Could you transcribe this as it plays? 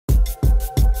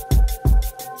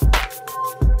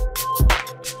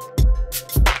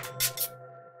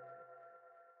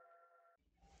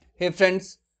Hey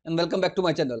friends, and welcome back to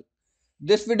my channel.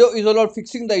 This video is all about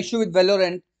fixing the issue with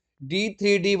Valorant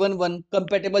D3D11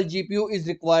 compatible GPU is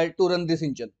required to run this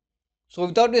engine. So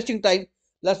without wasting time,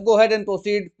 let's go ahead and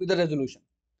proceed with the resolution.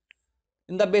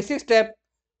 In the basic step,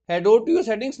 head over to your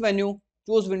settings menu,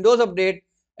 choose Windows Update,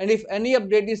 and if any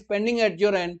update is pending at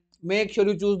your end, make sure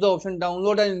you choose the option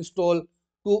download and install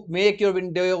to make your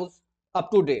Windows up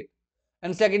to date.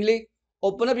 And secondly,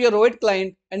 open up your Roid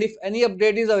client, and if any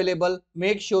update is available,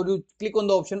 make sure you click on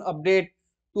the option update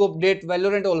to update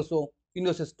Valorant also in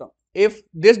your system. If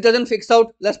this doesn't fix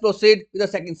out, let's proceed with the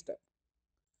second step.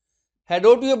 Head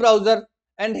over to your browser,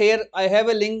 and here I have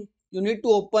a link. You need to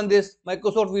open this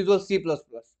Microsoft Visual C++.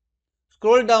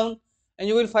 Scroll down and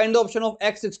you will find the option of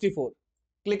x64.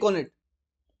 Click on it.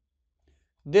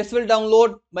 This will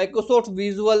download Microsoft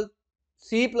Visual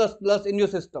C++ in your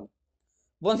system.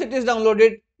 Once it is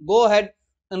downloaded, go ahead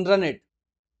and run it.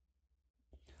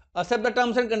 Accept the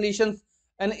terms and conditions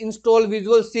and install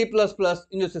Visual C++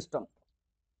 in your system.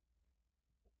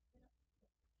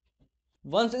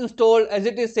 Once installed, as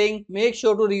it is saying, make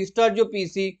sure to restart your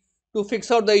PC to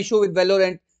fix out the issue with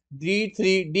Valorant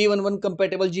D3D11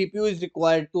 compatible GPU is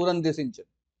required to run this engine.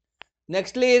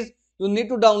 Nextly is you need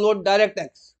to download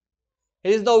directx.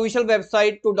 Here is the official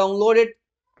website to download it.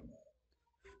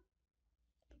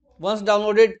 Once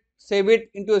downloaded, save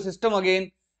it into your system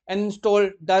again and install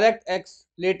directx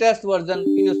latest version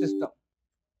in your system.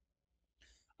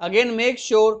 Again, make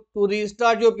sure to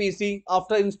restart your PC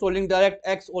after installing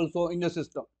directx also in your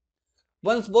system.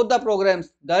 Once both the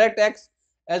programs directx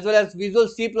as well as Visual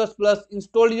C++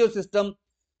 installed in your system,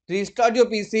 restart your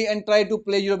PC and try to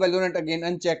play your Valorant again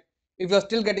and check if you are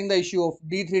still getting the issue of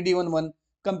D3D11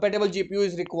 compatible GPU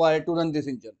is required to run this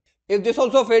engine. If this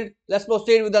also failed, let's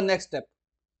proceed with the next step.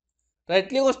 Right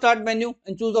click on Start menu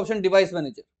and choose the option Device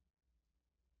Manager.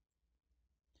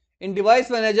 In Device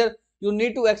Manager, you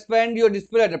need to expand your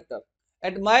display adapter.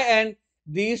 At my end,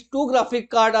 these two graphic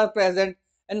cards are present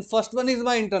and first one is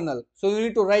my internal. So you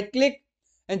need to right click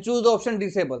and choose the option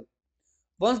Disable.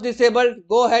 Once disabled,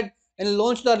 go ahead and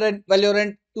launch the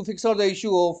Valorant to fix out the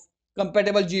issue of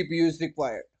compatible GPU is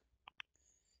required.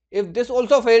 If this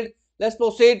also failed, let's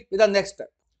proceed with the next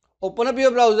step. Open up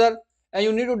your browser and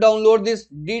you need to download this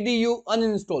DDU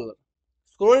uninstaller.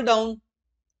 Scroll down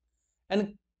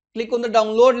and click on the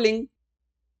download link.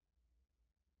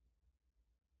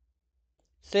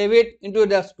 Save it into your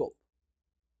desktop.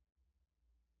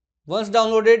 Once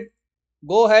downloaded,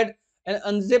 go ahead and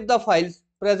unzip the files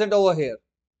present over here.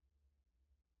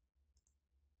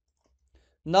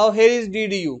 Now here is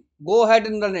DDU. Go ahead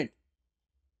and run it.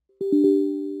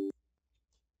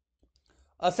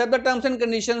 Accept the terms and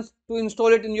conditions to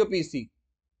install it in your PC.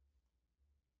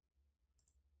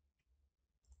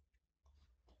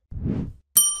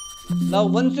 Now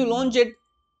once you launch it,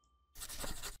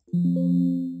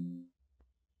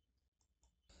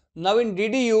 now in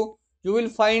DDU you will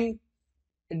find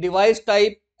a device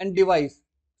type and device.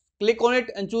 Click on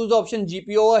it and choose the option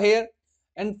GPU over here,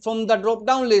 and from the drop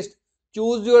down list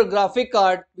choose your graphic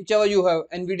card whichever you have,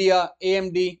 Nvidia,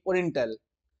 AMD or Intel.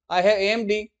 I have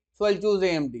AMD, so I'll choose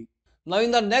AMD. Now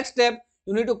in the next step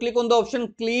you need to click on the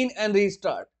option Clean and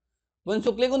Restart. Once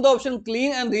you click on the option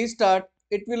Clean and Restart,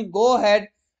 it will go ahead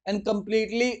and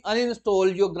completely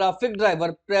uninstall your graphic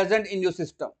driver present in your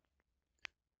system.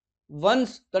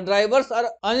 Once the drivers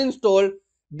are uninstalled,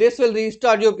 this will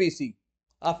restart your PC.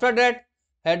 After that,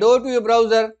 head over to your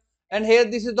browser, and here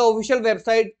this is the official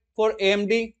website for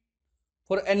AMD,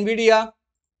 for Nvidia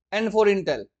and for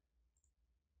Intel.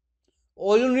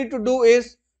 All you need to do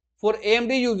is, for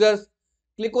AMD users,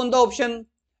 click on the option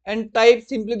and type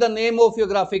simply the name of your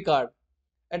graphic card.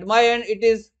 At my end it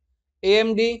is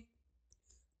AMD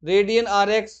Radeon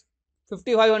RX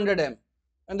 5500M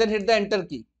and then hit the enter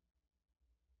key.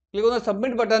 Click on the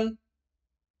submit button,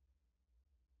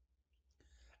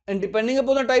 and depending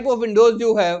upon the type of Windows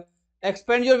you have,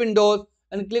 expand your Windows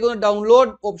and click on the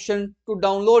download option to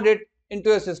download it into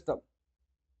your system.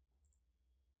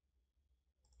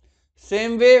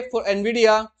 Same way for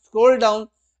Nvidia, scroll down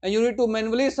and you need to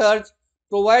manually search,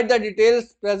 provide the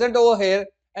details present over here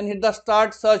and hit the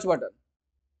start search button.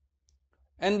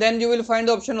 And then you will find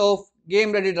the option of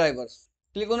game ready drivers.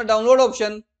 Click on the download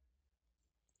option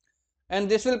and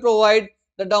this will provide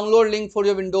the download link for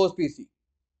your Windows PC.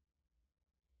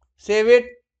 Save it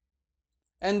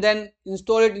and then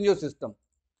install it in your system.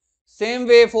 Same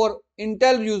way for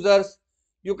Intel users,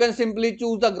 you can simply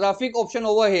choose the graphic option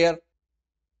over here,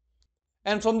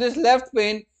 and from this left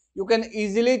pane you can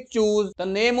easily choose the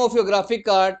name of your graphic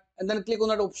card and then click on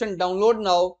that option download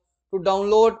now to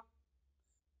download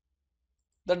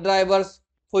the drivers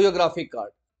for your graphic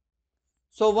card.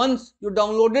 So once you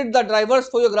downloaded the drivers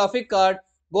for your graphic card,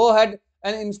 go ahead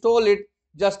and install it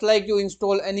just like you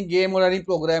install any game or any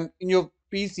program in your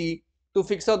PC to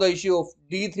fix out the issue of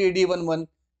D3D11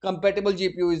 compatible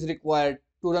GPU is required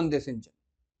to run this engine.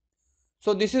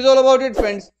 So this is all about it,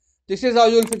 friends. This is how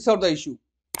you will fix out the issue.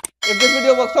 If this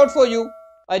video works out for you,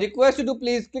 I request you to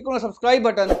please click on the subscribe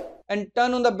button and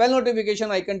turn on the bell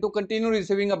notification icon to continue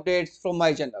receiving updates from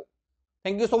my channel.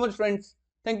 Thank you so much, friends.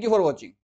 Thank you for watching.